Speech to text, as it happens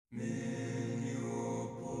Well,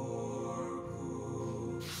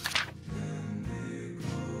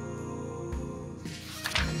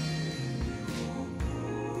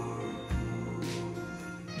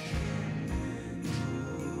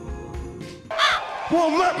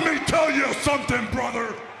 let me tell you something,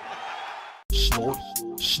 brother. Snort,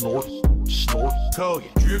 snort, snort. Hogan.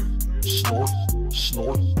 Drip. Snort,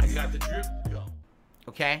 snort. I got the drip. Go.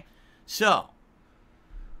 Okay, so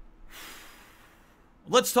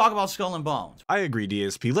let's talk about Skull and Bones. I agree,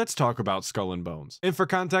 DSP. Let's talk about Skull and Bones. And for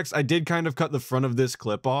context, I did kind of cut the front of this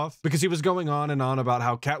clip off because he was going on and on about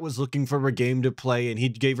how Kat was looking for a game to play and he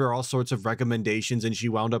gave her all sorts of recommendations and she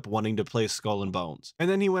wound up wanting to play Skull and Bones. And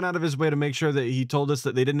then he went out of his way to make sure that he told us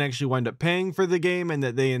that they didn't actually wind up paying for the game and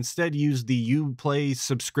that they instead used the Uplay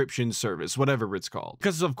subscription service, whatever it's called.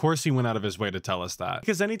 Because of course he went out of his way to tell us that.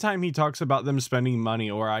 Because anytime he talks about them spending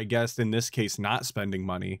money, or I guess in this case not spending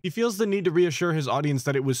money, he feels the need to reassure his audience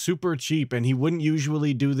that it was super cheap and he wouldn't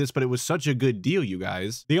usually do this, but it was such a good deal, you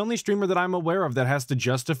guys. The only streamer that I'm aware of that has to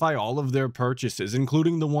justify all of their purchases,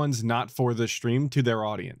 including the ones not for the stream, to their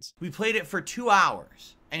audience. We played it for 2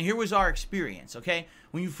 hours, and here was our experience, okay?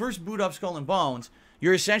 When you first boot up Skull and Bones,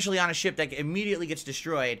 you're essentially on a ship that immediately gets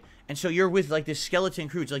destroyed, and so you're with like this skeleton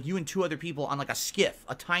crew. It's like you and 2 other people on like a skiff,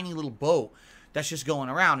 a tiny little boat that's just going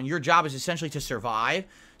around, and your job is essentially to survive.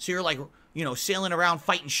 So you're like, you know, sailing around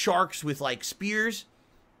fighting sharks with like spears.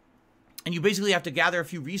 And you basically have to gather a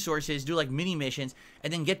few resources, do like mini missions,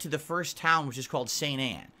 and then get to the first town, which is called St.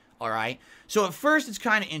 Anne. All right. So at first, it's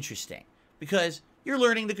kind of interesting because you're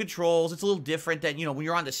learning the controls. It's a little different than, you know, when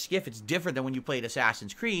you're on the skiff, it's different than when you played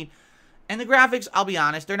Assassin's Creed. And the graphics, I'll be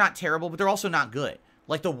honest, they're not terrible, but they're also not good.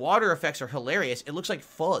 Like the water effects are hilarious. It looks like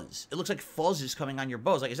fuzz. It looks like fuzz is coming on your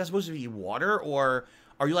bows. Like, is that supposed to be water, or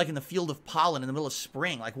are you like in the field of pollen in the middle of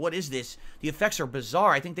spring? Like, what is this? The effects are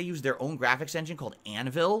bizarre. I think they use their own graphics engine called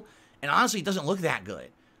Anvil. And honestly, it doesn't look that good.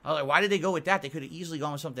 I was like, why did they go with that? They could have easily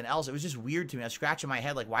gone with something else. It was just weird to me. I was scratching my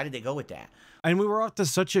head like, why did they go with that? And we were off to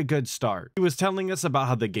such a good start. He was telling us about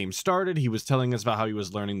how the game started. He was telling us about how he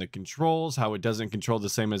was learning the controls, how it doesn't control the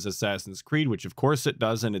same as Assassin's Creed, which of course it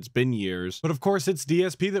doesn't. It's been years. But of course it's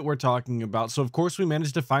DSP that we're talking about. So of course we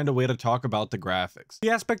managed to find a way to talk about the graphics.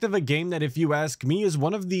 The aspect of a game that, if you ask me, is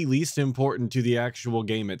one of the least important to the actual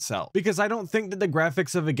game itself. Because I don't think that the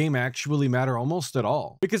graphics of a game actually matter almost at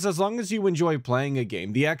all. Because as long as you enjoy playing a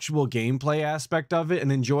game, the actual gameplay aspect of it,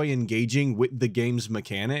 and enjoy engaging with the game's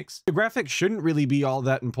mechanics, the graphics shouldn't really be all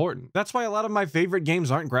that important. That's why a lot of my favorite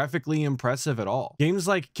games aren't graphically impressive at all. Games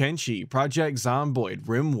like Kenshi, Project Zomboid,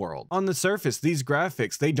 RimWorld. On the surface, these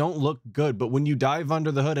graphics, they don't look good, but when you dive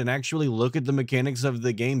under the hood and actually look at the mechanics of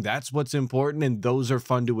the game, that's what's important, and those are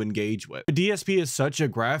fun to engage with. But DSP is such a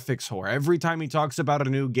graphics whore. Every time he talks about a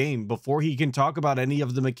new game, before he can talk about any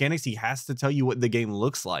of the mechanics, he has to tell you what the game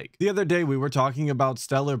looks like. The other day, we were talking about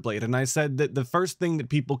Stellar Blade, and I said that the first thing that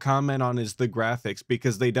people comment on is the graphics,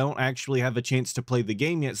 because they don't actually have a chance to play the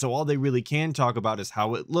game yet, so all they really can talk about is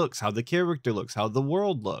how it looks, how the character looks, how the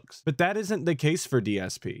world looks. But that isn't the case for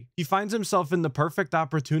DSP. He finds himself in the perfect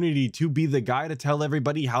opportunity to be the guy to tell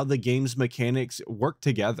everybody how the game's mechanics work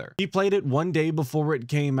together. He played it one day before it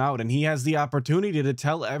came out, and he has the opportunity to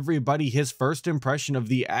tell everybody his first impression of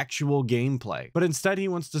the actual gameplay. But instead, he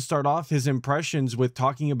wants to start off his impressions with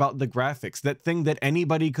talking about the graphics, that thing that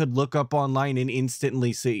anybody could look up online and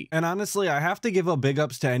instantly see. And honestly, I have to give a big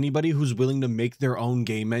ups to anybody who's willing to make their own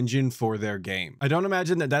game engine for their game. I don't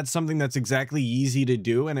imagine that that's something that's exactly easy to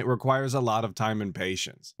do, and it requires a lot of time and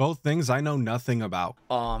patience. Both things I know nothing about.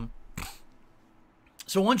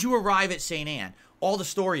 So once you arrive at St. Anne, all the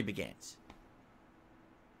story begins.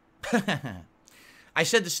 I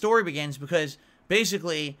said the story begins because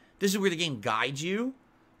basically this is where the game guides you,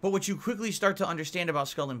 but what you quickly start to understand about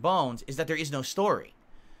Skull and Bones is that there is no story.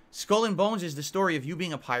 Skull and Bones is the story of you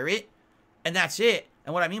being a pirate, and that's it.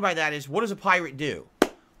 And what I mean by that is, what does a pirate do?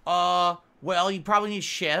 Well, you probably need a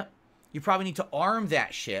ship. You probably need to arm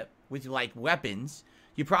that ship with, like, weapons.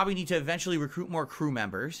 You probably need to eventually recruit more crew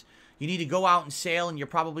members. You need to go out and sail, and you're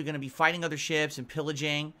probably going to be fighting other ships and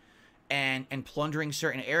pillaging and plundering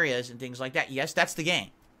certain areas and things like that. Yes, that's the game.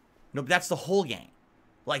 No, but that's the whole game.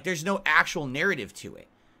 Like, there's no actual narrative to it.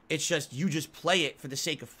 It's just, you just play it for the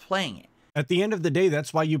sake of playing it. At the end of the day,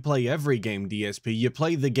 that's why you play every game, DSP. You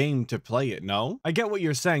play the game to play it, no? I get what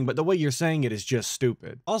you're saying, but the way you're saying it is just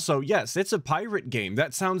stupid. Also, yes, it's a pirate game.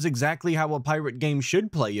 That sounds exactly how a pirate game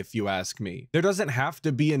should play, if you ask me. There doesn't have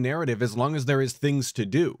to be a narrative as long as there is things to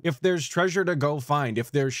do. If there's treasure to go find, if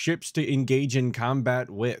there's ships to engage in combat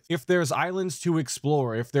with, if there's islands to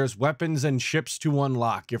explore, if there's weapons and ships to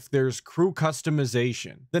unlock, if there's crew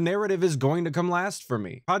customization, the narrative is going to come last for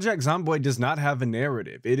me. Project Zomboid does not have a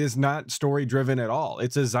narrative. It is not story driven at all.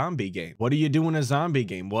 It's a zombie game. What do you do in a zombie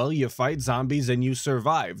game? Well, you fight zombies and you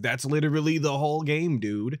survive. That's literally the whole game,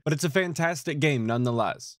 dude. But it's a fantastic game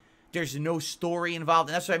nonetheless. There's no story involved,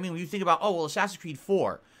 and that's what I mean when you think about, oh, well, Assassin's Creed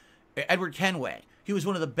 4, Edward Kenway. He was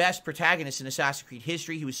one of the best protagonists in Assassin's Creed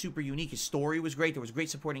history. He was super unique. His story was great. There was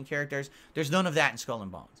great supporting characters. There's none of that in Skull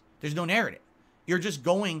and Bones. There's no narrative. You're just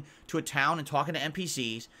going to a town and talking to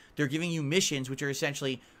NPCs. They're giving you missions, which are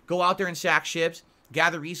essentially go out there and sack ships,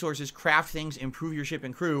 gather resources, craft things, improve your ship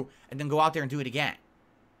and crew, and then go out there and do it again.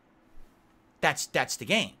 That's the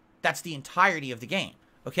game. That's the entirety of the game.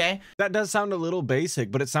 Okay? That does sound a little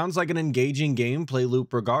basic, but it sounds like an engaging gameplay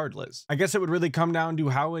loop regardless. I guess it would really come down to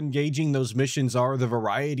how engaging those missions are, the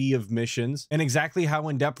variety of missions, and exactly how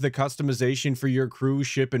in-depth the customization for your crew,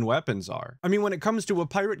 ship, and weapons are. I mean, when it comes to a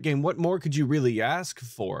pirate game, what more could you really ask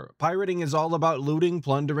for? Pirating is all about looting,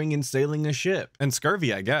 plundering, and sailing a ship. And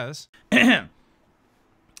scurvy, I guess.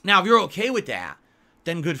 Now, if you're okay with that,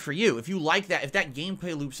 then good for you. If you like that, if that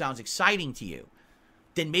gameplay loop sounds exciting to you,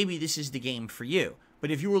 then maybe this is the game for you. But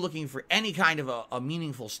if you were looking for any kind of a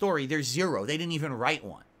meaningful story, there's zero. They didn't even write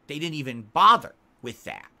one. They didn't even bother with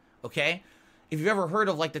that, okay? If you've ever heard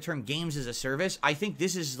of, like, the term games as a service, I think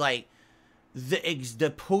this is, like,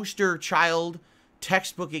 the poster child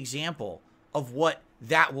textbook example of what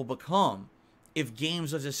that will become if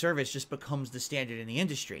games as a service just becomes the standard in the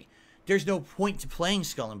industry. There's no point to playing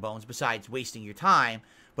Skull and Bones besides wasting your time,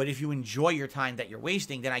 but if you enjoy your time that you're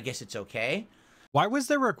wasting, then I guess it's okay. Why was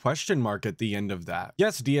there a question mark at the end of that?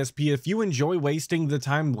 Yes, DSP, if you enjoy wasting the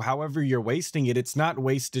time however you're wasting it, it's not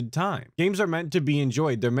wasted time. Games are meant to be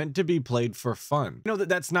enjoyed. They're meant to be played for fun. I know that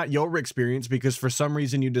that's not your experience because for some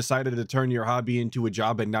reason you decided to turn your hobby into a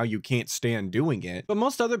job and now you can't stand doing it. But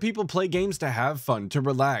most other people play games to have fun, to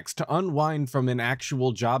relax, to unwind from an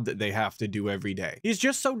actual job that they have to do every day. He's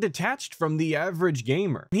just so detached from the average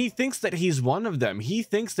gamer. He thinks that he's one of them. He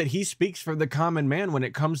thinks that he speaks for the common man when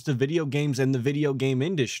it comes to video games and the video game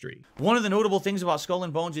industry. One of the notable things about Skull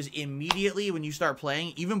and Bones is immediately when you start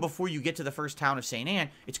playing, even before you get to the first town of St. Anne,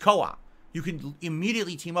 it's co-op. You can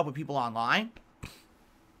immediately team up with people online.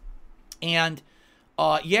 And,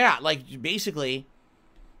 yeah, like, basically,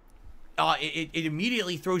 it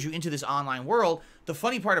immediately throws you into this online world. The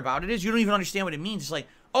funny part about it is you don't even understand what it means. It's like,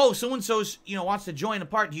 oh, so-and-so's, you know, wants to join the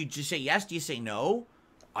party. Do you just say yes? Do you say no?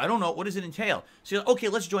 I don't know. What does it entail? So you're like, okay,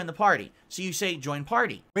 let's join the party. So you say join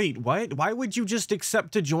party. Wait, what? Why would you just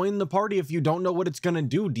accept to join the party if you don't know what it's gonna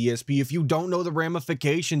do, DSP, if you don't know the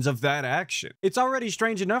ramifications of that action? It's already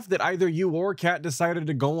strange enough that either you or Kat decided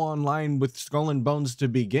to go online with Skull and Bones to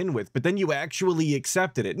begin with, but then you actually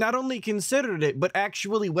accepted it. Not only considered it, but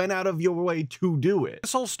actually went out of your way to do it.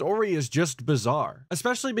 This whole story is just bizarre,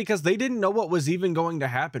 especially because they didn't know what was even going to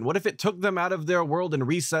happen. What if it took them out of their world and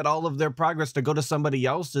reset all of their progress to go to somebody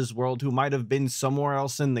else's world who might have been somewhere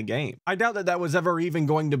else in the game? I doubt that that was ever even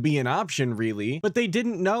going to be an option, really, but they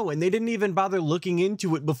didn't know, and they didn't even bother looking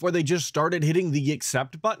into it before they just started hitting the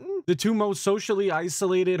accept button. The two most socially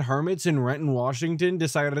isolated hermits in Renton, Washington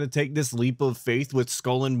decided to take this leap of faith with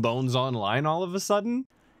Skull and Bones Online all of a sudden.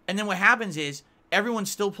 And then what happens is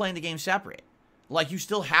everyone's still playing the game separate. Like, you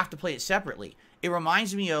still have to play it separately. It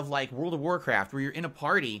reminds me of, like, World of Warcraft, where you're in a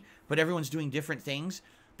party, but everyone's doing different things.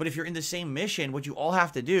 But if you're in the same mission, what you all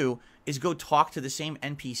have to do is go talk to the same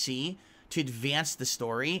NPC to advance the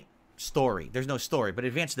story. There's no story, but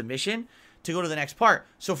advance the mission to go to the next part.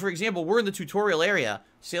 So, for example, we're in the tutorial area,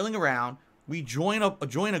 sailing around. We join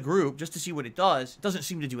a group just to see what it does. It doesn't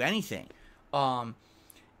seem to do anything. And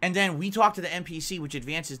then we talk to the NPC, which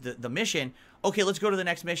advances the mission. Okay, let's go to the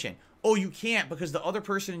next mission. Oh, you can't because the other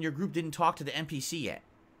person in your group didn't talk to the NPC yet.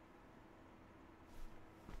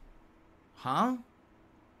 Huh?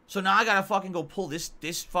 So now I gotta fucking go pull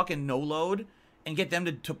this fucking no-load and get them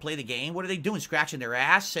to play the game? What are they doing? Scratching their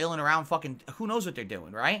ass? Sailing around fucking... Who knows what they're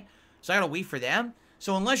doing, right? So I gotta wait for them?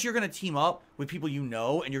 So unless you're gonna team up with people you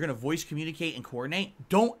know, and you're going to voice communicate and coordinate,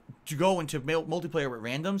 don't go into multiplayer with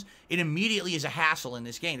randoms. It immediately is a hassle in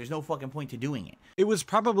this game. There's no fucking point to doing it. It was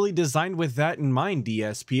probably designed with that in mind,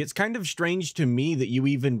 DSP. It's kind of strange to me that you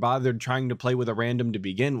even bothered trying to play with a random to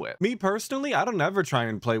begin with. Me personally, I don't ever try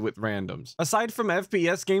and play with randoms. Aside from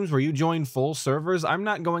FPS games where you join full servers, I'm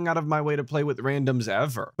not going out of my way to play with randoms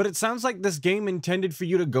ever. But it sounds like this game intended for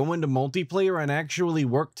you to go into multiplayer and actually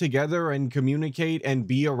work together and communicate and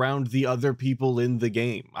be around the other people in the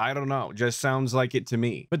game. I don't know, just sounds like it to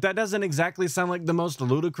me. But that doesn't exactly sound like the most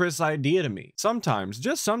ludicrous idea to me. Sometimes,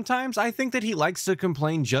 just sometimes, I think that he likes to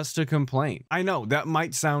complain just to complain. I know, that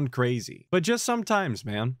might sound crazy, but just sometimes,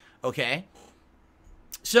 man. Okay?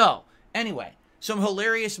 So, anyway, some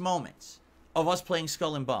hilarious moments of us playing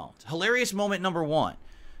Skull and Bones. Hilarious moment number 1.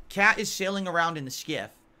 Kat is sailing around in the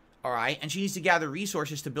skiff, alright, and she needs to gather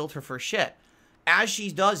resources to build her first ship. As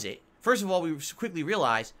she does it, first of all, we quickly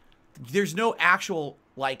realize there's no actual,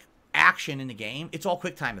 like, action in the game. It's all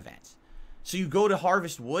quick time events. So you go to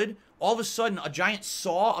harvest wood, all of a sudden a giant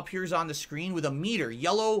saw appears on the screen with a meter,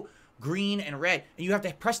 yellow, green, and red, and you have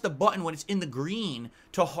to press the button when it's in the green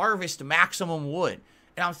to harvest maximum wood.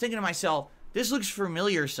 And I'm thinking to myself, this looks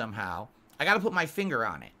familiar somehow. I gotta put my finger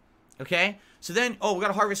on it. Okay? So then, oh, we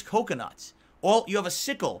gotta harvest coconuts. Well, you have a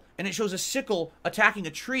sickle, and it shows a sickle attacking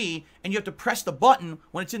a tree, and you have to press the button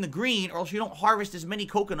when it's in the green, or else you don't harvest as many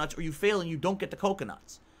coconuts, or you fail and you don't get the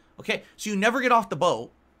coconuts. Okay? So you never get off the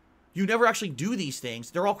boat. You never actually do these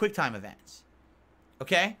things. They're all QuickTime events.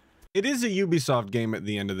 Okay? It is a Ubisoft game at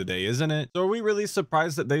the end of the day, isn't it? So are we really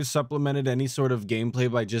surprised that they've supplemented any sort of gameplay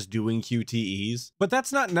by just doing QTEs? But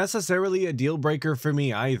that's not necessarily a deal breaker for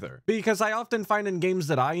me either, because I often find in games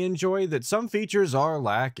that I enjoy that some features are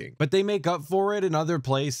lacking, but they make up for it in other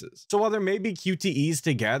places. So while there may be QTEs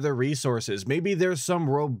to gather resources, maybe there's some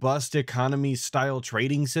robust economy style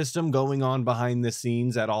trading system going on behind the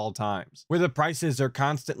scenes at all times, where the prices are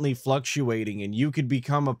constantly fluctuating and you could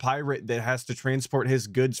become a pirate that has to transport his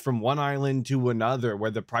goods from one island to another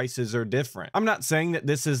where the prices are different. I'm not saying that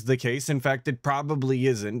this is the case. In fact, it probably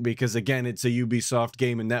isn't, because again, it's a Ubisoft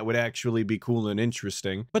game and that would actually be cool and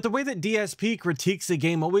interesting. But the way that DSP critiques a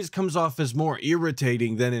game always comes off as more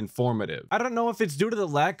irritating than informative. I don't know if it's due to the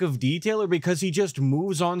lack of detail or because he just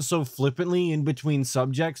moves on so flippantly in between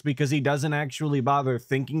subjects because he doesn't actually bother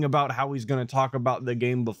thinking about how he's going to talk about the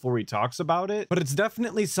game before he talks about it. But it's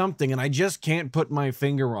definitely something and I just can't put my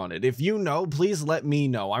finger on it. If you know, please let me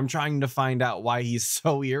know. I'm trying to find out why he's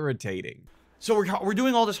so irritating. So we're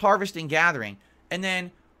doing all this harvesting, gathering, and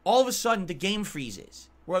then all of a sudden the game freezes.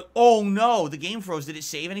 We're like, oh no, the game froze. Did it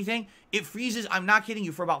save anything? It freezes, I'm not kidding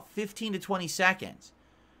you, for about 15 to 20 seconds.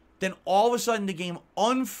 Then all of a sudden the game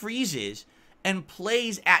unfreezes and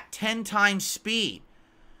plays at 10 times speed.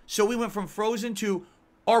 So we went from frozen to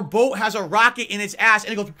our boat has a rocket in its ass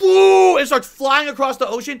and it goes boom and starts flying across the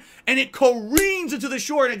ocean and it careens into the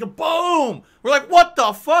shore and it goes boom. We're like, what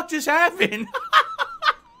the fuck just happened?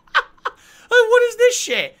 What is this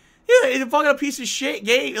shit? Yeah, it's a fucking piece of shit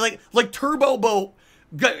game. Like turbo boat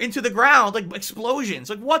got into the ground, like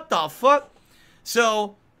explosions. Like what the fuck?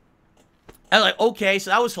 So I'm like, okay, so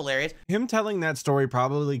that was hilarious. Him telling that story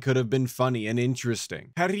probably could have been funny and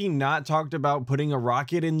interesting had he not talked about putting a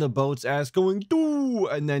rocket in the boat's ass going doo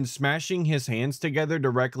and then smashing his hands together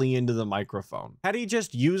directly into the microphone. Had he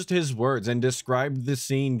just used his words and described the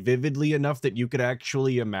scene vividly enough that you could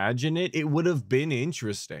actually imagine it, it would have been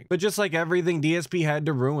interesting. But just like everything, DSP had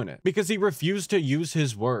to ruin it because he refused to use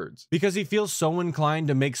his words, because he feels so inclined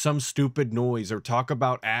to make some stupid noise or talk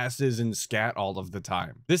about asses and scat all of the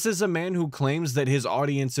time. This is a man who claims that his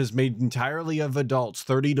audience is made entirely of adults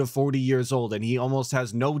 30 to 40 years old and he almost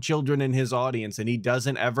has no children in his audience and he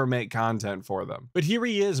doesn't ever make content for them. But here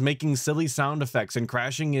he is making silly sound effects and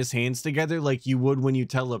crashing his hands together like you would when you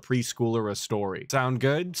tell a preschooler a story. Sound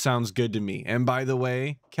good? Sounds good to me. And by the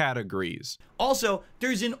way, Cat agrees. Also,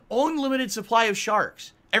 there's an unlimited supply of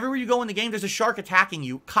sharks. Everywhere you go in the game, there's a shark attacking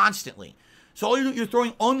you constantly. So all you're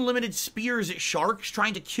throwing unlimited spears at sharks,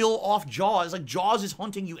 trying to kill off Jaws. Like, Jaws is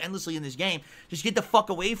hunting you endlessly in this game. Just get the fuck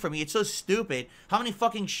away from me. It's so stupid. How many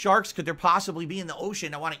fucking sharks could there possibly be in the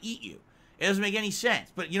ocean that want to eat you? It doesn't make any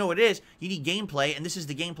sense. But you know what it is? You need gameplay, and this is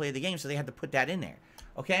the gameplay of the game, so they had to put that in there.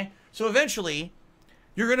 Okay? So eventually,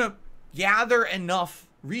 you're going to gather enough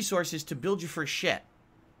resources to build your first ship.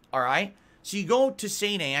 Alright? So you go to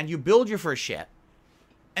St. Anne, you build your first ship.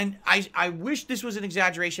 And I wish this was an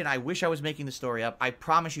exaggeration. I wish I was making the story up. I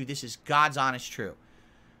promise you this is God's honest truth.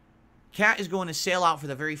 Kat is going to sail out for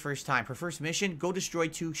the very first time. Her first mission, go destroy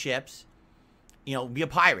 2 ships. You know, be a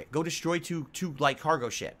pirate. Go destroy two like cargo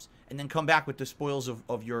ships. And then come back with the spoils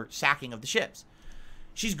of your sacking of the ships.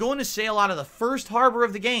 She's going to sail out of the first harbor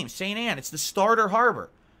of the game, St. Anne. It's the starter harbor.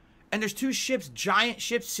 And there's 2 ships, giant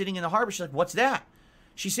ships, sitting in the harbor. She's like, what's that?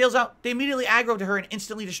 She sails out. They immediately aggro to her and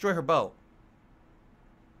instantly destroy her boat.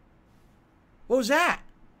 What was that?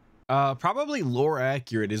 Probably lore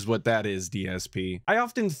accurate is what that is, DSP. I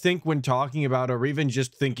often think when talking about, or even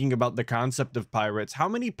just thinking about the concept of pirates, how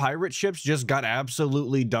many pirate ships just got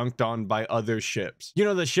absolutely dunked on by other ships? You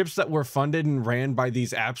know, the ships that were funded and ran by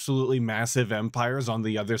these absolutely massive empires on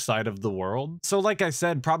the other side of the world. So like I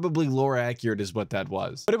said, probably lore accurate is what that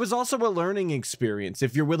was. But it was also a learning experience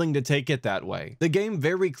if you're willing to take it that way. The game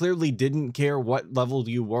very clearly didn't care what level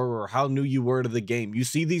you were or how new you were to the game. You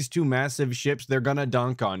see these 2 massive ships, they're gonna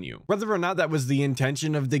dunk on you. Whether or not that was the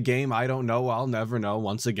intention of the game, I don't know. I'll never know.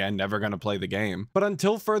 Once again, never gonna play the game. But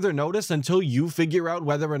until further notice, until you figure out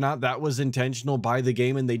whether or not that was intentional by the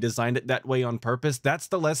game and they designed it that way on purpose, that's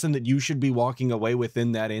the lesson that you should be walking away with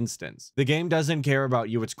in that instance. The game doesn't care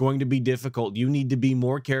about you. It's going to be difficult. You need to be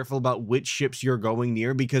more careful about which ships you're going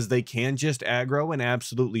near because they can just aggro and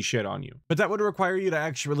absolutely shit on you. But that would require you to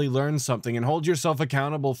actually learn something and hold yourself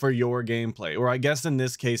accountable for your gameplay, or I guess in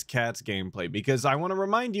this case, Cat's gameplay, because I want to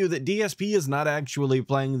remind you that DSP is not actually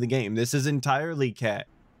playing the game. This is entirely Cat.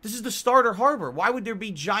 This is the starter harbor. Why would there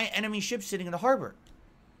be giant enemy ships sitting in the harbor?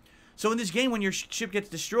 So in this game, when your ship gets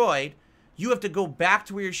destroyed, you have to go back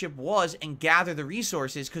to where your ship was and gather the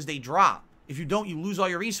resources because they drop. If you don't, you lose all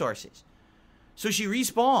your resources. So she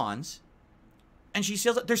respawns and she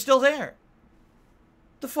sails. They're still there.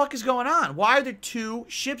 The fuck is going on? Why are there 2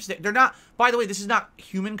 ships there? They're not, by the way, this is not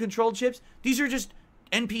human controlled ships. These are just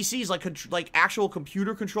NPCs, like actual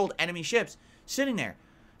computer controlled enemy ships sitting there.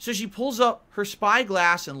 So she pulls up her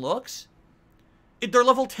spyglass and looks. They're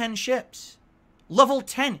level 10 ships. Level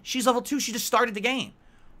 10. She's level 2. She just started the game.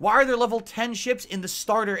 Why are there level 10 ships in the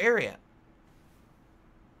starter area?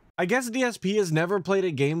 I guess DSP has never played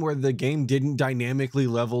a game where the game didn't dynamically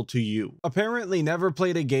level to you. Apparently never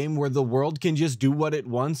played a game where the world can just do what it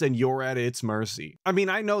wants and you're at its mercy. I mean,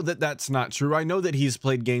 I know that that's not true. I know that he's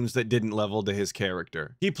played games that didn't level to his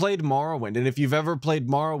character. He played Morrowind, and if you've ever played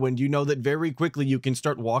Morrowind, you know that very quickly you can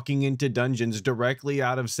start walking into dungeons directly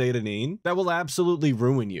out of Satanin that will absolutely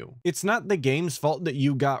ruin you. It's not the game's fault that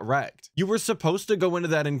you got wrecked. You were supposed to go into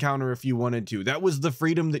that encounter if you wanted to. That was the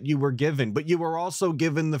freedom that you were given, but you were also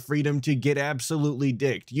given the freedom to get absolutely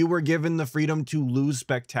dicked. You were given the freedom to lose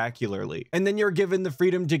spectacularly. And then you're given the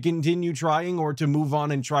freedom to continue trying or to move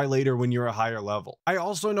on and try later when you're a higher level. I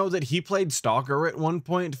also know that he played Stalker at one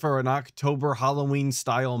point for an October Halloween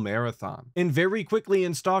style marathon. And very quickly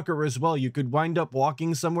in Stalker as well, you could wind up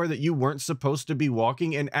walking somewhere that you weren't supposed to be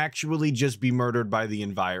walking and actually just be murdered by the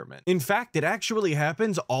environment. In fact, it actually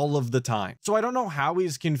happens all of the time. So I don't know how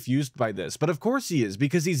he's confused by this, but of course he is,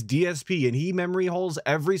 because he's DSP and he memory holes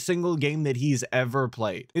every single game that he's ever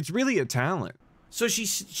played. It's really a talent. So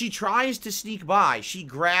she tries to sneak by. She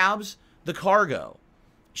grabs the cargo.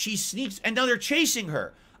 She sneaks, and now they're chasing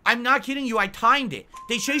her. I'm not kidding you, I timed it.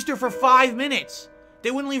 They chased her for 5 minutes. They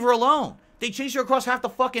wouldn't leave her alone. They chased her across half the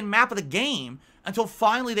fucking map of the game until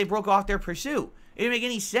finally they broke off their pursuit. It didn't make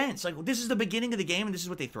any sense. Like, this is the beginning of the game and this is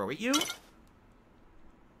what they throw at you?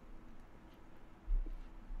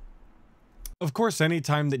 Of course,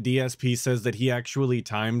 anytime that DSP says that he actually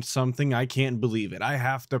timed something, I can't believe it. I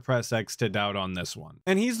have to press X to doubt on this one.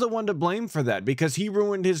 And he's the one to blame for that, because he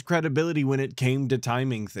ruined his credibility when it came to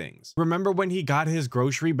timing things. Remember when he got his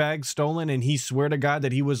grocery bag stolen and he swore to God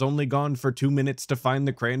that he was only gone for 2 minutes to find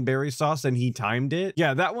the cranberry sauce and he timed it?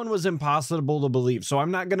 Yeah, that one was impossible to believe, so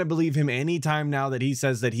I'm not gonna believe him anytime now that he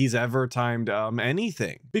says that he's ever timed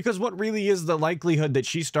anything. Because what really is the likelihood that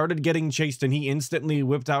she started getting chased and he instantly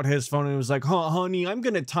whipped out his phone and was like, honey, I'm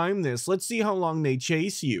gonna time this. Let's see how long they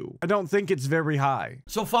chase you. I don't think it's very high.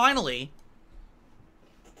 So finally,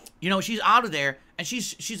 you know, she's out of there, and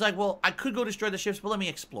she's like, well, I could go destroy the ships, but let me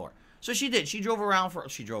explore. So she did. She sailed around for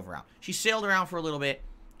a little bit.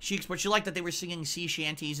 She explored. She liked that they were singing sea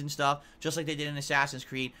shanties and stuff, just like they did in Assassin's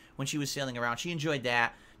Creed when she was sailing around. She enjoyed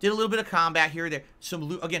that. Did a little bit of combat here or there. Some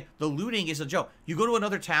loot. Again, the looting is a joke. You go to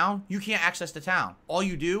another town, you can't access the town. All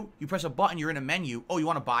you do, you press a button, you're in a menu. Oh, you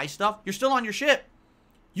want to buy stuff? You're still on your ship.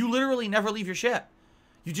 You literally never leave your ship.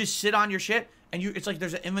 You just sit on your ship, and it's like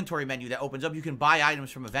there's an inventory menu that opens up. You can buy items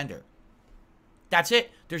from a vendor. That's it.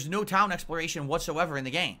 There's no town exploration whatsoever in the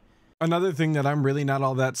game. Another thing that I'm really not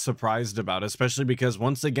all that surprised about, especially because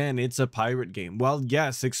once again, it's a pirate game. While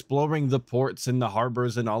yes, exploring the ports and the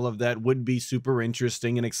harbors and all of that would be super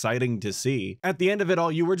interesting and exciting to see, at the end of it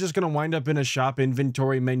all, you were just going to wind up in a shop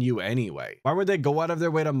inventory menu anyway. Why would they go out of their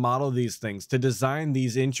way to model these things, to design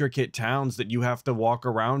these intricate towns that you have to walk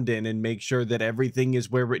around in and make sure that everything is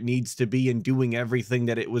where it needs to be and doing everything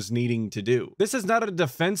that it was needing to do? This is not a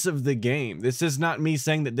defense of the game. This is not me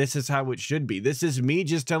saying that this is how it should be. This is me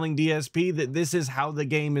just telling DSP that this is how the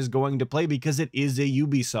game is going to play because it is a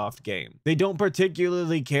Ubisoft game. They don't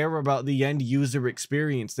particularly care about the end user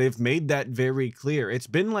experience. They've made that very clear. It's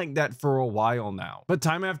been like that for a while now. But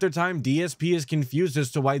time after time, DSP is confused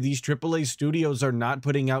as to why these AAA studios are not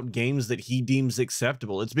putting out games that he deems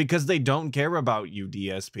acceptable. It's because they don't care about you,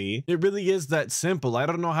 DSP. It really is that simple. I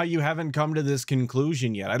don't know how you haven't come to this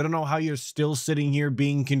conclusion yet. I don't know how you're still sitting here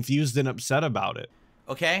being confused and upset about it.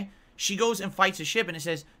 Okay? She goes and fights a ship and it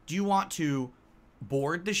says, do you want to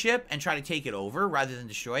board the ship and try to take it over rather than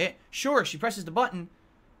destroy it? Sure, she presses the button.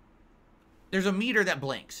 There's a meter that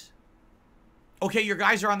blinks. Okay, your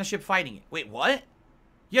guys are on the ship fighting it. Wait, what?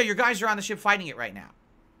 Yeah, your guys are on the ship fighting it right now.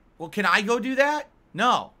 Well, can I go do that?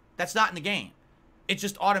 No, that's not in the game. It's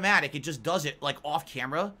just automatic. It just does it like off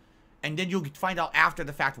camera. And then you'll find out after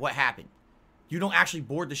the fact what happened. You don't actually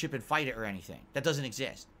board the ship and fight it or anything. That doesn't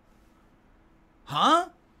exist. Huh?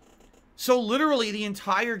 So literally the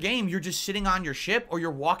entire game, you're just sitting on your ship or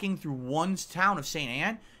you're walking through one town of St.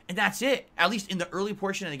 Anne, and that's it. At least in the early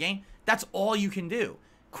portion of the game, that's all you can do.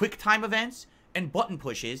 Quick time events and button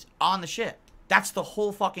pushes on the ship. That's the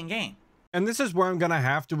whole fucking game. And this is where I'm gonna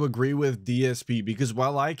have to agree with DSP, because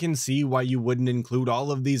while I can see why you wouldn't include all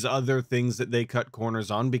of these other things that they cut corners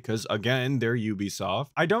on, because again, they're Ubisoft,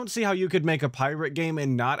 I don't see how you could make a pirate game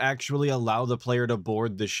and not actually allow the player to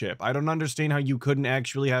board the ship. I don't understand how you couldn't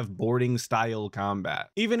actually have boarding style combat.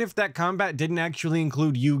 Even if that combat didn't actually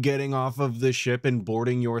include you getting off of the ship and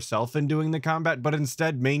boarding yourself and doing the combat, but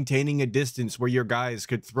instead maintaining a distance where your guys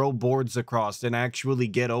could throw boards across and actually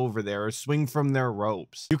get over there or swing from their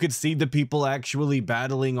ropes. You could see the people actually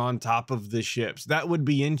battling on top of the ships. That would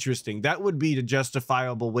be interesting. That would be a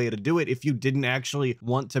justifiable way to do it if you didn't actually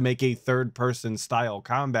want to make a third-person style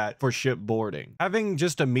combat for shipboarding. Having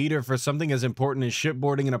just a meter for something as important as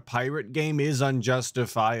shipboarding in a pirate game is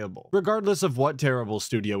unjustifiable, regardless of what terrible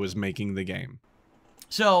studio is making the game.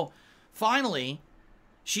 So, finally,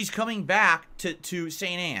 she's coming back to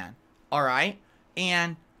St. Anne, all right?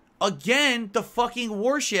 And again, the fucking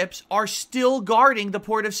warships are still guarding the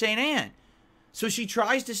port of St. Anne. So she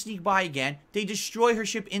tries to sneak by again. They destroy her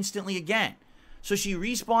ship instantly again. So she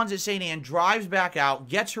respawns at St. Anne, drives back out,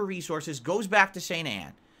 gets her resources, goes back to St.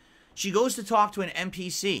 Anne. She goes to talk to an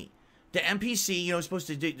NPC. The NPC, you know, is supposed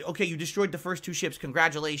to do, okay, you destroyed the first 2 ships.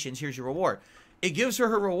 Congratulations, here's your reward. It gives her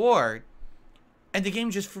reward, and the game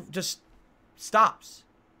just stops.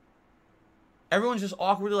 Everyone's just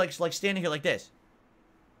awkwardly like standing here like this.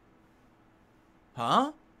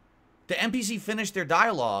 Huh? The NPC finished their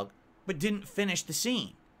dialogue, but didn't finish the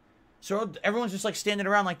scene. So everyone's just like standing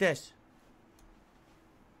around like this.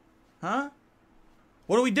 Huh?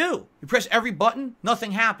 What do we do? You press every button,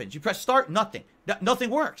 nothing happens. You press start, nothing. Nothing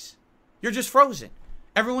works. You're just frozen.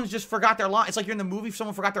 Everyone's just forgot their line. It's like you're in the movie,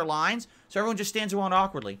 someone forgot their lines, so everyone just stands around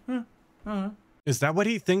awkwardly. Is that what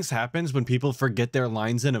he thinks happens when people forget their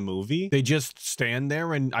lines in a movie? They just stand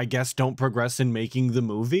there and I guess don't progress in making the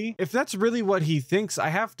movie? If that's really what he thinks, I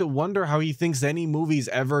have to wonder how he thinks any movies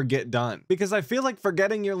ever get done. Because I feel like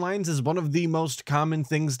forgetting your lines is one of the most common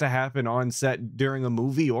things to happen on set during a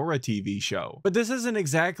movie or a TV show. But this isn't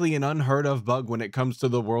exactly an unheard of bug when it comes to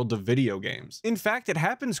the world of video games. In fact, it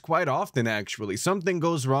happens quite often actually. Something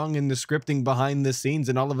goes wrong in the scripting behind the scenes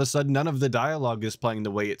and all of a sudden none of the dialogue is playing the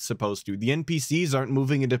way it's supposed to. The NPCs aren't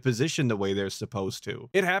moving into position the way they're supposed to.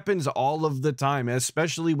 It happens all of the time,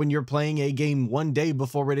 especially when you're playing a game one day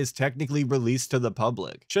before it is technically released to the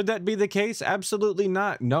public. Should that be the case? Absolutely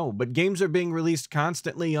not, no, but games are being released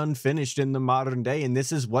constantly unfinished in the modern day, and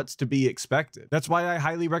this is what's to be expected. That's why I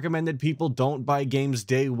highly recommend that people don't buy games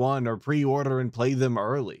day one or pre-order and play them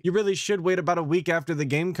early. You really should wait about a week after the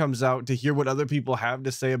game comes out to hear what other people have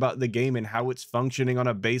to say about the game and how it's functioning on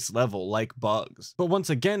a base level, like bugs. But once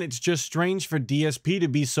again, it's just strange for DSP to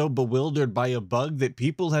be so bewildered by a bug that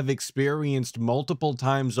people have experienced multiple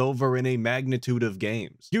times over in a magnitude of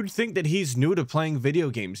games. You'd think that he's new to playing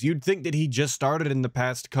video games. You'd think that he just started in the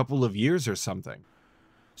past couple of years or something.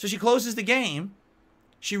 So she closes the game.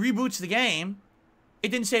 She reboots the game. It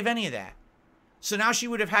didn't save any of that. So now she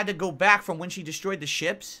would have had to go back from when she destroyed the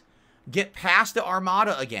ships, get past the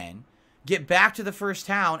armada again, get back to the first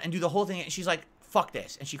town, and do the whole thing. And she's like, fuck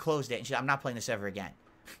this. And she closed it. And she's like, I'm not playing this ever again.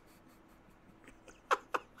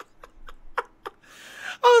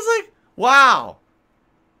 Wow.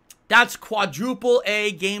 That's quadruple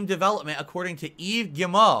A game development, according to Yves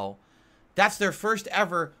Guillemot. That's their first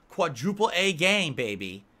ever quadruple A game,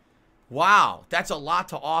 baby. Wow, that's a lot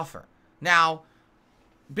to offer. Now,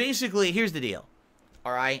 basically, here's the deal.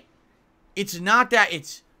 All right? It's not that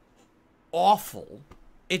it's awful.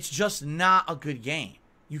 It's just not a good game.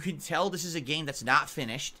 You can tell this is a game that's not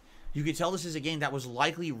finished. You can tell this is a game that was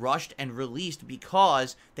likely rushed and released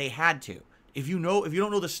because they had to. If you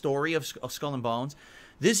don't know the story of Skull and Bones,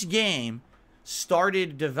 this game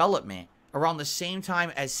started development around the same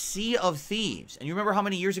time as Sea of Thieves. And you remember how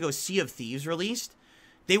many years ago Sea of Thieves released?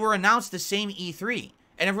 They were announced the same E3.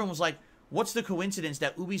 And everyone was like, what's the coincidence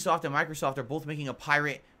that Ubisoft and Microsoft are both making a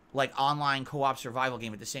pirate, like, online co-op survival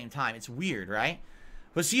game at the same time? It's weird, right?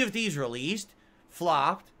 But Sea of Thieves released,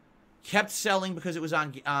 flopped, kept selling because it was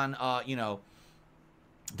on you know,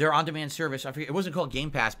 their on-demand service. I forget, it wasn't called Game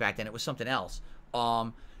Pass back then. It was something else.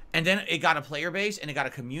 And then it got a player base, and it got a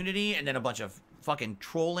community, and then a bunch of fucking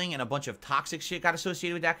trolling and a bunch of toxic shit got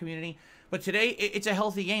associated with that community. But today, it's a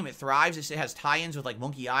healthy game. It thrives. It has tie-ins with, like,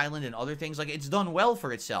 Monkey Island and other things. Like, it's done well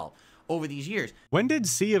for itself over these years. When did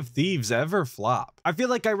Sea of Thieves ever flop? I feel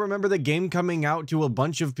like I remember the game coming out to a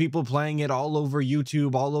bunch of people playing it all over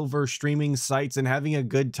YouTube, all over streaming sites, and having a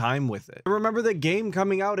good time with it. I remember the game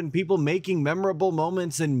coming out and people making memorable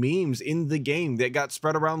moments and memes in the game that got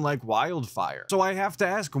spread around like wildfire. So I have to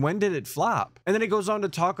ask, when did it flop? And then it goes on to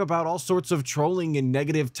talk about all sorts of trolling and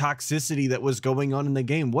negative toxicity that was going on in the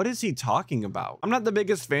game. What is he talking about? I'm not the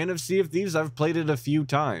biggest fan of Sea of Thieves. I've played it a few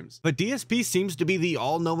times, but DSP seems to be the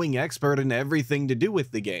all-knowing expert in everything to do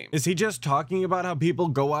with the game. Is he just talking about how people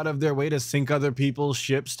go out of their way to sink other people's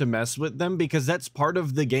ships to mess with them? Because that's part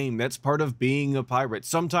of the game. That's part of being a pirate.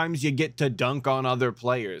 Sometimes you get to dunk on other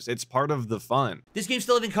players. It's part of the fun. This game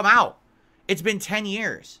still didn't come out. It's been 10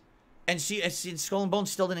 years. And Skull and Bones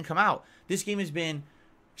still didn't come out. This game has been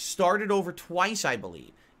started over twice, I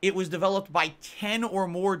believe. It was developed by 10 or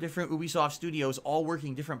more different Ubisoft studios, all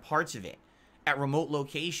working different parts of it at remote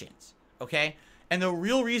locations. Okay? And the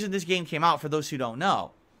real reason this game came out, for those who don't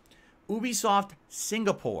know, Ubisoft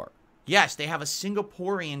Singapore. Yes, they have a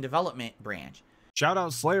Singaporean development branch. Shout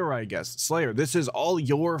out Slayer, I guess. Slayer, this is all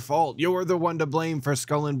your fault. You're the one to blame for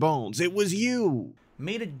Skull and Bones. It was you.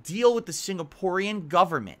 Made a deal with the Singaporean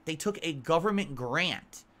government. They took a government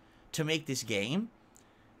grant to make this game.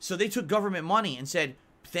 So they took government money and said,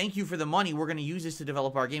 thank you for the money. We're going to use this to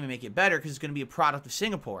develop our game and make it better because it's going to be a product of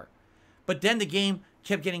Singapore. But then the game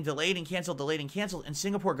kept getting delayed and canceled, and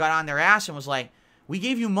Singapore got on their ass and was like, we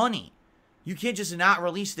gave you money. You can't just not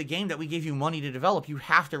release the game that we gave you money to develop. You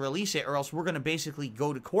have to release it, or else we're going to basically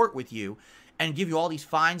go to court with you and give you all these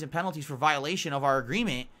fines and penalties for violation of our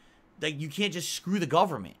agreement. Like, you can't just screw the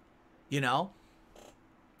government, you know?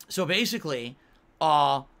 So basically,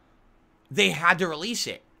 they had to release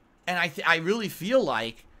it. And I really feel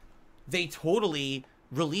like they totally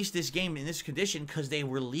released this game in this condition because they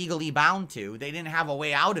were legally bound to. They didn't have a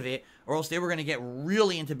way out of it, or else they were going to get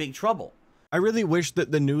really into big trouble. I really wish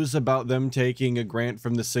that the news about them taking a grant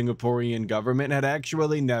from the Singaporean government had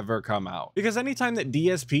actually never come out. Because anytime that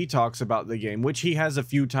DSP talks about the game, which he has a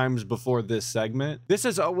few times before this segment, this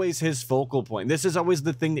is always his focal point. This is always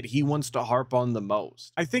the thing that he wants to harp on the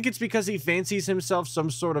most. I think it's because he fancies himself some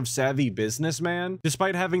sort of savvy businessman,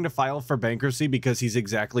 despite having to file for bankruptcy because he's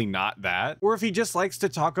exactly not that. Or if he just likes to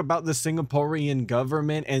talk about the Singaporean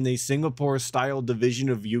government and the Singapore-style division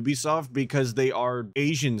of Ubisoft because they are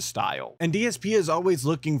Asian style. And DSP is always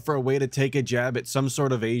looking for a way to take a jab at some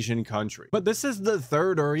sort of Asian country. But this is the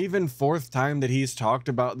third or even fourth time that he's talked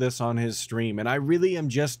about this on his stream, and I really am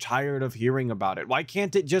just tired of hearing about it. Why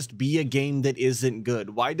can't it just be a game that isn't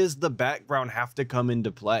good? Why does the background have to come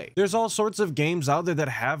into play? There's all sorts of games out there that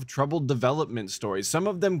have troubled development stories, some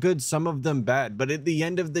of them good, some of them bad, but at the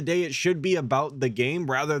end of the day, it should be about the game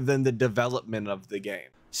rather than the development of the game.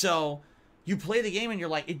 So you play the game and you're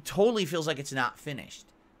like, it totally feels like it's not finished.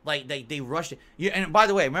 Like, they rushed it. Yeah, and by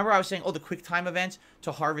the way, remember I was saying, oh, the quick time events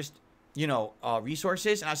to harvest, you know,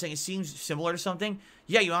 resources? And I was saying it seems similar to something.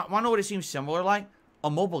 Yeah, you want to know what it seems similar like? A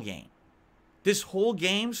mobile game. This whole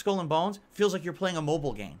game, Skull and Bones, feels like you're playing a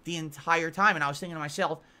mobile game the entire time. And I was thinking to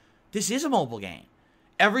myself, this is a mobile game.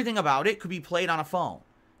 Everything about it could be played on a phone.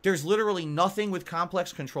 There's literally nothing with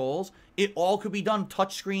complex controls. It all could be done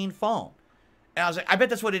touchscreen phone. And I was like, I bet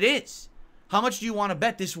that's what it is. How much do you want to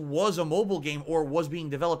bet this was a mobile game or was being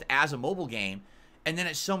developed as a mobile game? And then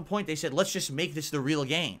at some point they said, let's just make this the real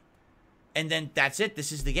game. And then that's it.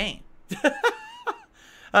 This is the game.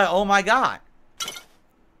 Oh my God.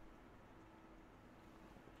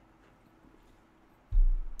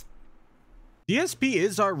 DSP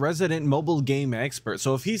is our resident mobile game expert,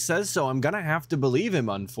 so if he says so, I'm gonna have to believe him,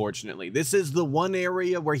 unfortunately. This is the one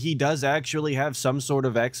area where he does actually have some sort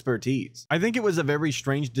of expertise. I think it was a very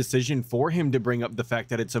strange decision for him to bring up the fact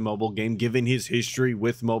that it's a mobile game, given his history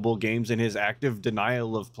with mobile games and his active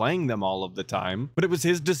denial of playing them all of the time, but it was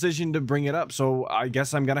his decision to bring it up, so I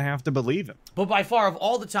guess I'm gonna have to believe him. But by far, of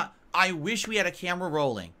all the time, I wish we had a camera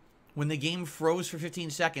rolling when the game froze for 15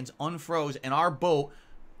 seconds, unfroze, and our boat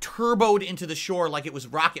turboed into the shore like it was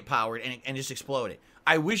rocket powered and just exploded.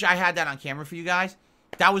 I wish I had that on camera for you guys.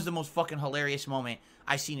 That was the most fucking hilarious moment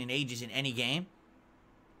I've seen in ages in any game.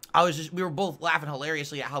 We were both laughing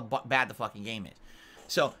hilariously at how bad the fucking game is.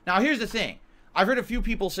 So, now here's the thing. I've heard a few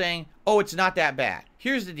people saying, oh, it's not that bad.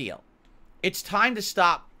 Here's the deal. It's time to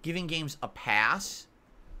stop giving games a pass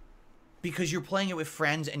because you're playing it with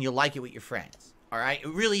friends and you like it with your friends. All right? It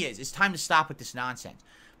really is. It's time to stop with this nonsense.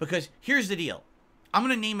 Because here's the deal. I'm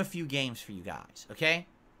going to name a few games for you guys, okay?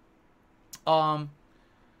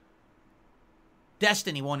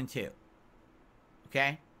 Destiny 1 and 2.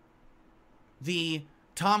 Okay? The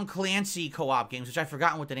Tom Clancy co-op games, which I've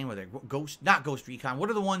forgotten what the name of them. Not Ghost Recon. What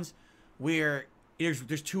are the ones where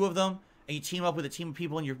there's two of them and you team up with a team of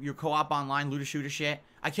people and you're co-op online, looter shooter shit?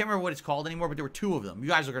 I can't remember what it's called anymore, but there were two of them. You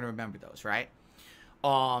guys are going to remember those, right?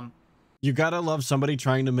 You gotta love somebody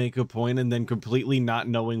trying to make a point and then completely not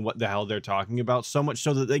knowing what the hell they're talking about, so much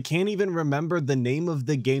so that they can't even remember the name of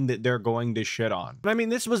the game that they're going to shit on. But I mean,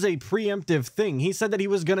 this was a preemptive thing. He said that he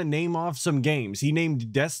was gonna name off some games. He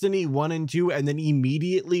named Destiny 1 and 2 and then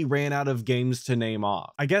immediately ran out of games to name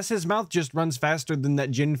off. I guess his mouth just runs faster than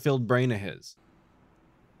that gin-filled brain of his.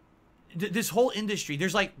 This whole industry,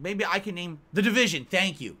 there's like, maybe I can name The Division,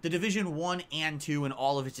 thank you. The Division 1 and 2 and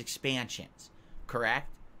all of its expansions, correct?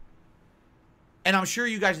 And I'm sure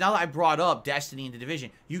you guys, now that I brought up Destiny and The Division,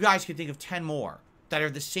 you guys could think of 10 more that are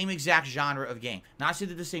the same exact genre of game. Not saying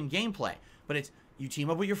they're the same gameplay, but it's you team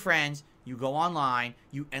up with your friends, you go online,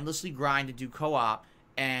 you endlessly grind to do co-op,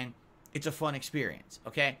 and it's a fun experience,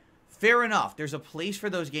 okay? Fair enough. There's a place for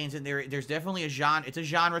those games, and there's definitely a genre. It's a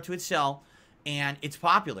genre to itself, and it's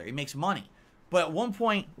popular. It makes money. But at one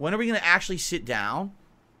point, when are we going to actually sit down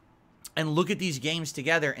and look at these games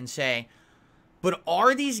together and say, but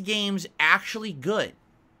are these games actually good?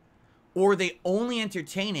 Or are they only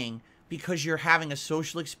entertaining because you're having a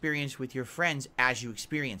social experience with your friends as you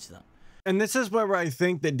experience them? And this is where I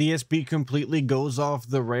think that DSP completely goes off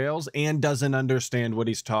the rails and doesn't understand what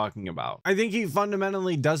he's talking about. I think he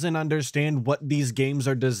fundamentally doesn't understand what these games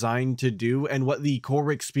are designed to do and what the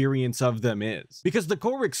core experience of them is. Because the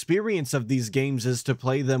core experience of these games is to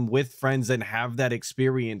play them with friends and have that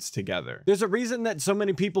experience together. There's a reason that so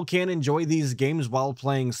many people can't enjoy these games while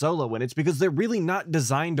playing solo, and it's because they're really not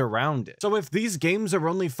designed around it. So if these games are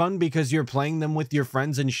only fun because you're playing them with your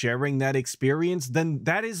friends and sharing that experience, then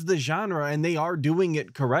that is the genre, and they are doing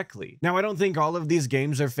it correctly. Now, I don't think all of these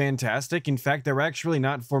games are fantastic. In fact, they're actually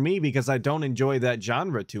not for me because I don't enjoy that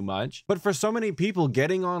genre too much. But for so many people,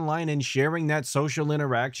 getting online and sharing that social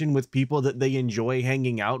interaction with people that they enjoy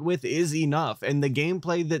hanging out with is enough, and the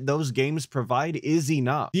gameplay that those games provide is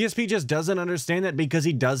enough. DSP just doesn't understand that because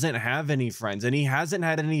he doesn't have any friends, and he hasn't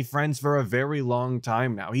had any friends for a very long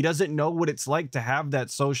time now. He doesn't know what it's like to have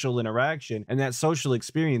that social interaction and that social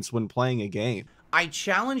experience when playing a game. I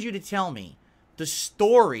challenge you to tell me the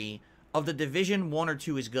story of The Division 1 or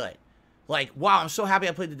 2 is good. Like, wow, I'm so happy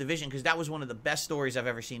I played The Division because that was one of the best stories I've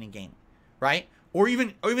ever seen in gaming, right? Or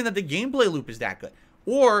even that the gameplay loop is that good.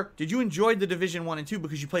 Or did you enjoy The Division 1 and 2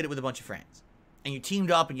 because you played it with a bunch of friends? And you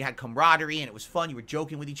teamed up and you had camaraderie and it was fun. You were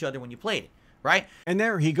joking with each other when you played it, right? And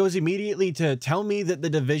there he goes immediately to tell me that the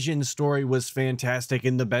Division story was fantastic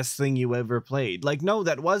and the best thing you ever played. Like, no,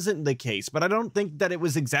 that wasn't the case, but I don't think that it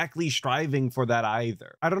was exactly striving for that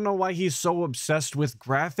either. I don't know why he's so obsessed with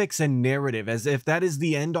graphics and narrative as if that is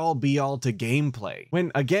the end-all be-all to gameplay.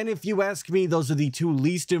 When, again, if you ask me, those are the two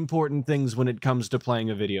least important things when it comes to playing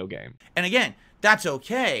a video game. And again, that's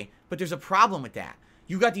okay, but there's a problem with that.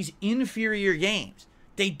 You got these inferior games.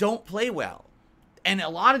 They don't play well. And a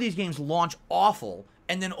lot of these games launch awful,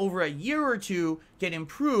 and then over a year or two get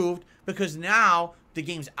improved because now the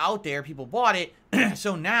game's out there, people bought it,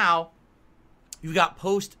 so now you got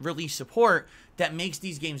post-release support that makes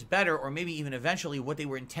these games better, or maybe even eventually what they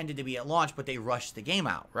were intended to be at launch, but they rushed the game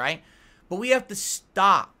out, right? But we have to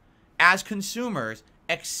stop, as consumers,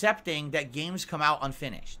 accepting that games come out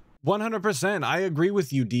unfinished. 100%. I agree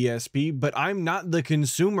with you, DSP, but I'm not the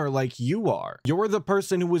consumer like you are. You're the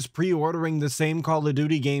person who was pre-ordering the same Call of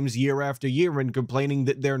Duty games year after year and complaining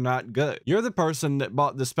that they're not good. You're the person that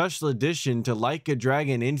bought the special edition to Like a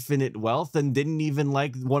Dragon Infinite Wealth and didn't even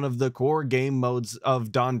like one of the core game modes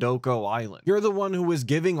of Dondoko Island. You're the one who was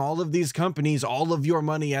giving all of these companies all of your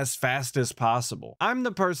money as fast as possible. I'm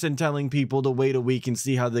the person telling people to wait a week and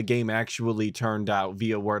see how the game actually turned out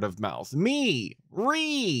via word of mouth. Me!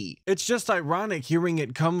 It's just ironic hearing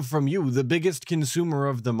it come from you, the biggest consumer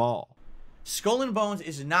of them all. Skull and Bones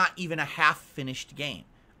is not even a half-finished game.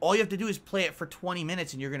 All you have to do is play it for 20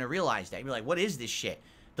 minutes and you're going to realize that. You're like, what is this shit?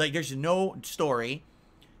 Like, there's no story.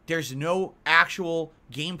 There's no actual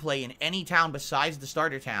gameplay in any town besides the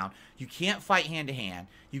starter town. You can't fight hand-to-hand.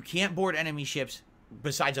 You can't board enemy ships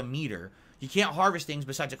besides a meter. You can't harvest things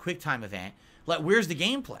besides a quick time event. Like, where's the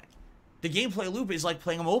gameplay? The gameplay loop is like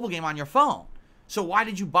playing a mobile game on your phone. So why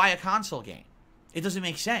did you buy a console game? It doesn't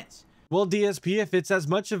make sense. Well, DSP, if it's as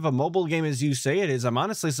much of a mobile game as you say it is, I'm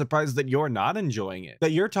honestly surprised that you're not enjoying it.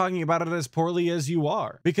 That you're talking about it as poorly as you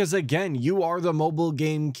are. Because again, you are the mobile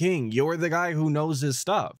game king. You're the guy who knows his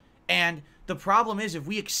stuff. And the problem is, if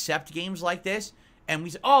we accept games like this, and we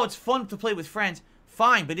say, oh, it's fun to play with friends,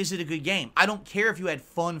 fine, but is it a good game? I don't care if you had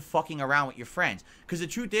fun fucking around with your friends. Because the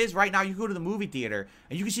truth is, right now, you go to the movie theater,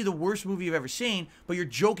 and you can see the worst movie you've ever seen, but you're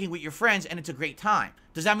joking with your friends, and it's a great time.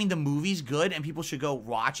 Does that mean the movie's good and people should go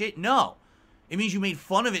watch it? No. It means you made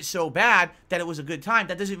fun of it so bad that it was a good time.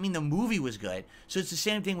 That doesn't mean the movie was good. So it's the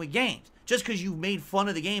same thing with games. Just because you made fun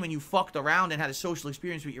of the game and you fucked around and had a social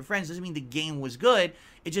experience with your friends doesn't mean the game was good.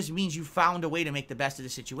 It just means you found a way to make the best of the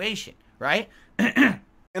situation, right?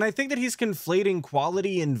 And I think that he's conflating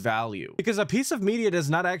quality and value, because a piece of media does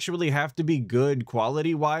not actually have to be good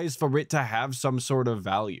quality-wise for it to have some sort of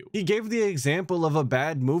value. He gave the example of a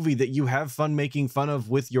bad movie that you have fun making fun of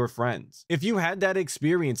with your friends. If you had that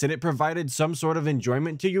experience and it provided some sort of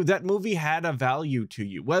enjoyment to you, that movie had a value to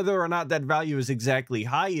you. Whether or not that value is exactly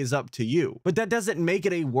high is up to you. But that doesn't make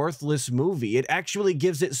it a worthless movie. It actually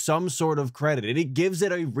gives it some sort of credit. It gives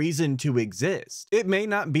it a reason to exist. It may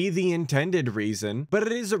not be the intended reason, but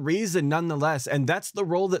it is a reason nonetheless, and that's the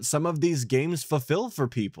role that some of these games fulfill for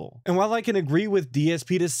people. And while I can agree with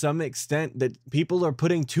DSP to some extent that people are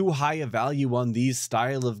putting too high a value on these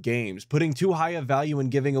style of games, putting too high a value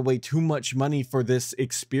and giving away too much money for this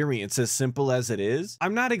experience, as simple as it is,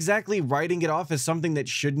 I'm not exactly writing it off as something that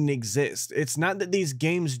shouldn't exist. It's not that these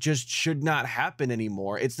games just should not happen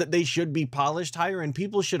anymore, it's that they should be polished higher and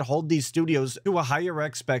people should hold these studios to a higher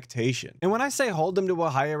expectation. And when I say hold them to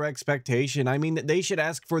a higher expectation, I mean that they should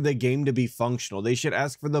ask for the game to be functional. They should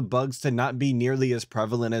ask for the bugs to not be nearly as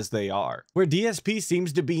prevalent as they are. Where DSP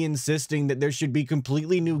seems to be insisting that there should be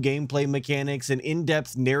completely new gameplay mechanics, an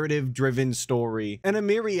in-depth narrative-driven story, and a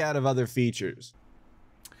myriad of other features.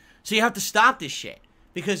 So you have to stop this shit.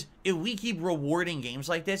 Because if we keep rewarding games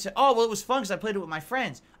like this, oh, well, it was fun because I played it with my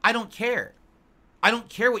friends. I don't care. I don't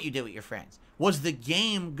care what you did with your friends. Was the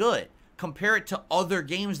game good? Compare it to other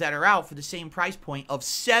games that are out for the same price point of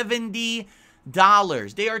 $70.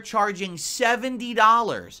 They are charging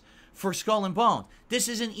 $70 for Skull and Bones. This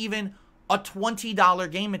isn't even a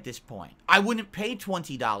 $20 game at this point. I wouldn't pay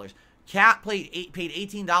 $20. Kat paid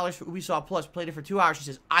 $18 for Ubisoft Plus, played it for 2 hours. She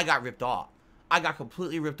says, I got ripped off. I got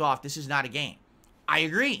completely ripped off. This is not a game. I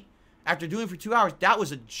agree. After doing it for 2 hours, that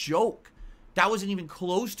was a joke. That wasn't even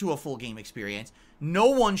close to a full game experience.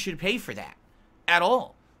 No one should pay for that at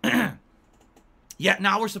all. Yet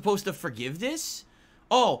now we're supposed to forgive this?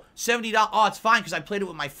 Oh, $70. Oh, it's fine because I played it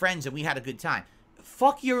with my friends and we had a good time.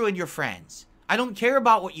 Fuck you and your friends. I don't care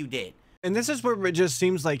about what you did. And this is where it just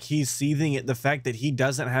seems like he's seething at the fact that he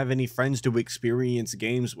doesn't have any friends to experience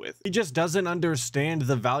games with. He just doesn't understand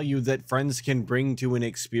the value that friends can bring to an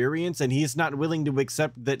experience, and he's not willing to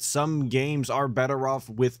accept that some games are better off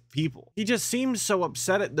with people. He just seems so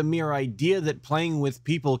upset at the mere idea that playing with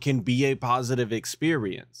people can be a positive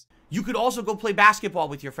experience. You could also go play basketball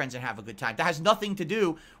with your friends and have a good time. That has nothing to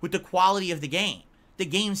do with the quality of the game. The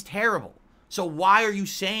game's terrible. So why are you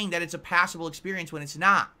saying that it's a passable experience when it's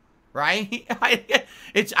not? Right? I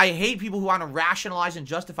hate people who want to rationalize and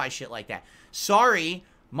justify shit like that. Sorry,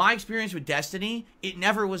 my experience with Destiny, it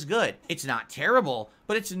never was good. It's not terrible,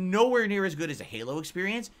 but it's nowhere near as good as a Halo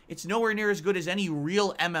experience. It's nowhere near as good as any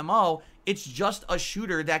real MMO. It's just a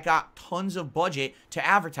shooter that got tons of budget to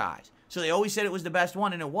advertise. So they always said it was the best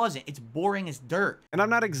one, and it wasn't. It's boring as dirt. And I'm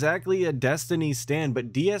not exactly a Destiny stan,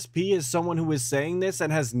 but DSP is someone who is saying this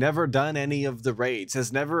and has never done any of the raids,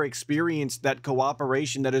 has never experienced that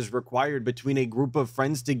cooperation that is required between a group of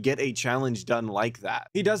friends to get a challenge done like that.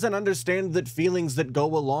 He doesn't understand the feelings that go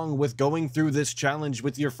along with going through this challenge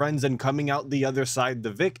with your friends and coming out the other side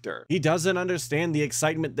the victor. He doesn't understand the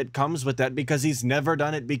excitement that comes with that because he's never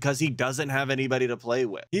done it, because he doesn't have anybody to play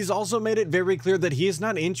with. He's also made it very clear that he is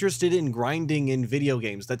not interested in grinding in video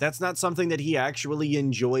games, that's not something that he actually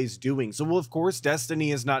enjoys doing. So of course Destiny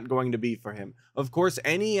is not going to be for him. Of course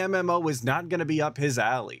any MMO is not going to be up his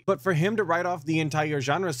alley. But for him to write off the entire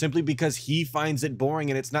genre simply because he finds it boring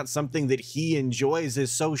and it's not something that he enjoys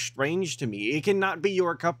is so strange to me. It cannot be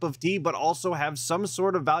your cup of tea, but also have some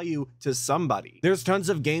sort of value to somebody. There's tons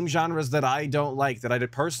of game genres that I don't like, that I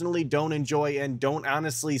personally don't enjoy, and don't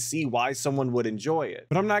honestly see why someone would enjoy it.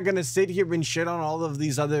 But I'm not going to sit here and shit on all of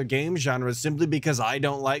these other game genres simply because I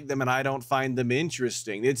don't like them and I don't find them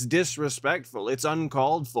interesting. It's disrespectful, it's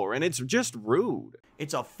uncalled for, and it's just rude.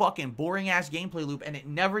 It's a fucking boring ass gameplay loop, and it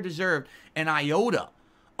never deserved an iota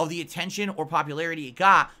of the attention or popularity it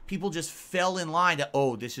got. People just fell in line to,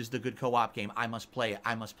 oh, this is the good co-op game, I must play it,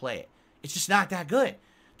 I must play it. It's just not that good.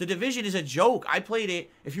 The Division is a joke. I played it,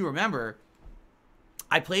 if you remember,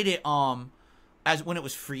 I played it as when it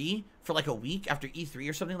was free for like a week after E3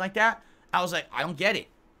 or something like that. I was like, I don't get it.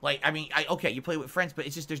 Like, I mean, okay, you play with friends, but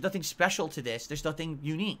it's just, there's nothing special to this. There's nothing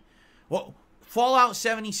unique. Well, Fallout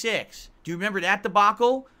 76. Do you remember that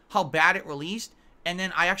debacle? How bad it released? And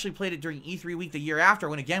then I actually played it during E3 week the year after,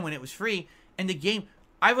 when it was free. And the game,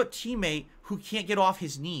 I have a teammate who can't get off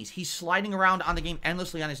his knees. He's sliding around on the game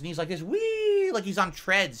endlessly on his knees like this. Whee! Like he's on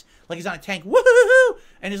treads. Like he's on a tank. Woohoo!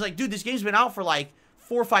 And he's like, dude, this game's been out for like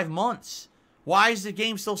 4 or 5 months. Why is the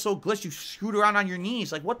game still so glitched? You scoot around on your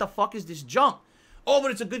knees. Like, what the fuck is this junk? Oh,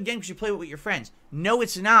 but it's a good game because you play it with your friends. No,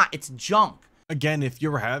 it's not. It's junk. Again, if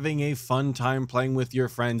you're having a fun time playing with your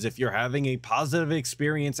friends, if you're having a positive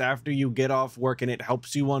experience after you get off work and it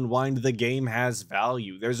helps you unwind, the game has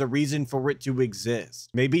value. There's a reason for it to exist.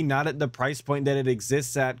 Maybe not at the price point that it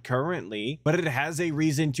exists at currently, but it has a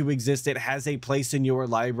reason to exist. It has a place in your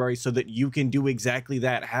library so that you can do exactly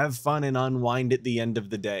that. Have fun and unwind at the end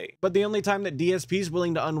of the day. But the only time that DSP is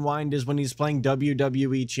willing to unwind is when he's playing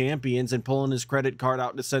WWE Champions and pulling his credit card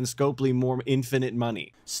out to send Scopely more infinite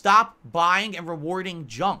money. Stop buying and rewarding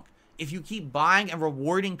junk. If you keep buying and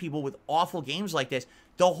rewarding people with awful games like this,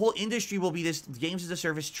 the whole industry will be this games as a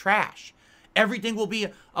service trash. Everything will be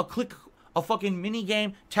a click, a fucking mini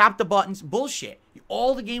game, tap the buttons, bullshit.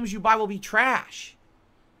 All the games you buy will be trash.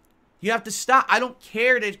 You have to stop. I don't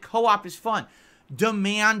care that co-op is fun.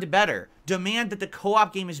 Demand better. Demand that the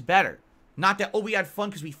co-op game is better. Not that, oh, we had fun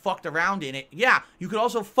because we fucked around in it. Yeah, you could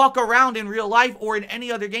also fuck around in real life or in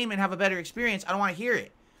any other game and have a better experience. I don't want to hear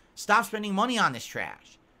it. Stop spending money on this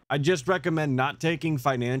trash. I just recommend not taking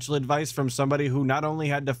financial advice from somebody who not only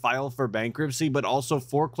had to file for bankruptcy, but also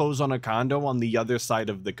foreclose on a condo on the other side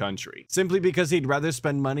of the country, simply because he'd rather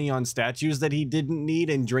spend money on statues that he didn't need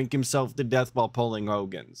and drink himself to death while pulling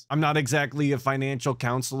Hogan's. I'm not exactly a financial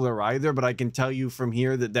counselor either, but I can tell you from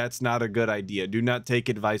here that that's not a good idea. Do not take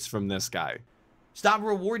advice from this guy. Stop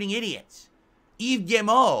rewarding idiots. Yves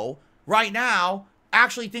Guillemot, right now,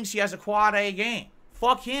 actually thinks he has a quad A game.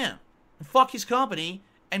 Fuck him. And fuck his company.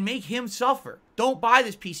 And make him suffer. Don't buy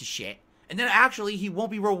this piece of shit. And then actually he won't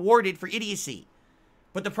be rewarded for idiocy.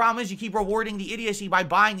 But the problem is you keep rewarding the idiocy by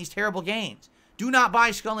buying these terrible games. Do not buy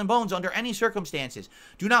Skull and Bones under any circumstances.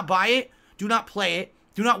 Do not buy it. Do not play it.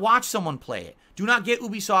 Do not watch someone play it. Do not get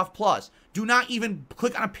Ubisoft Plus. Do not even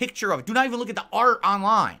click on a picture of it. Do not even look at the art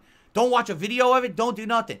online. Don't watch a video of it. Don't do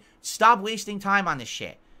nothing. Stop wasting time on this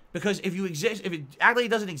shit. Because if it actually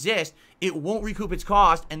doesn't exist, it won't recoup its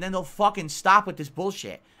cost, and then they'll fucking stop with this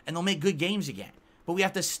bullshit, and they'll make good games again. But we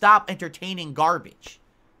have to stop entertaining garbage.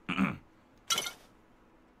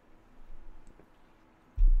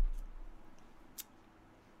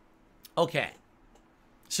 Okay.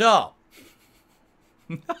 So.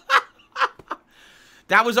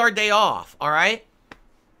 That was our day off, alright?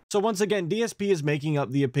 So once again, DSP is making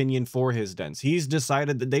up the opinion for his dens. He's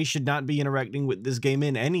decided that they should not be interacting with this game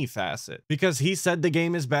in any facet. Because he said the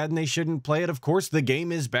game is bad and they shouldn't play it, of course the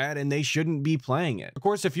game is bad and they shouldn't be playing it. Of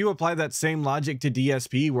course, if you apply that same logic to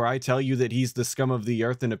DSP, where I tell you that he's the scum of the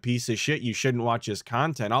earth and a piece of shit, you shouldn't watch his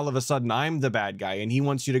content, all of a sudden I'm the bad guy and he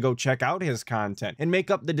wants you to go check out his content and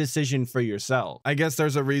make up the decision for yourself. I guess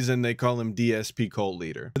there's a reason they call him DSP Cult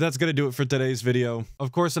Leader. But that's gonna do it for today's video.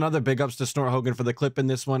 Of course, another big ups to Snort Hogan for the clip in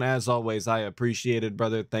this one. And as always, I appreciate it,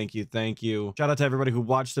 brother. Thank you. Thank you. Shout out to everybody who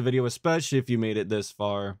watched the video, especially if you made it this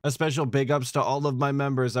far. A special big ups to all of my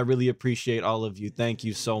members. I really appreciate all of you. Thank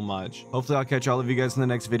you so much. Hopefully I'll catch all of you guys in the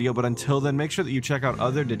next video, but until then, make sure that you check out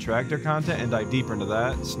other Detractor content and dive deeper into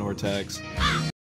that. Snortex.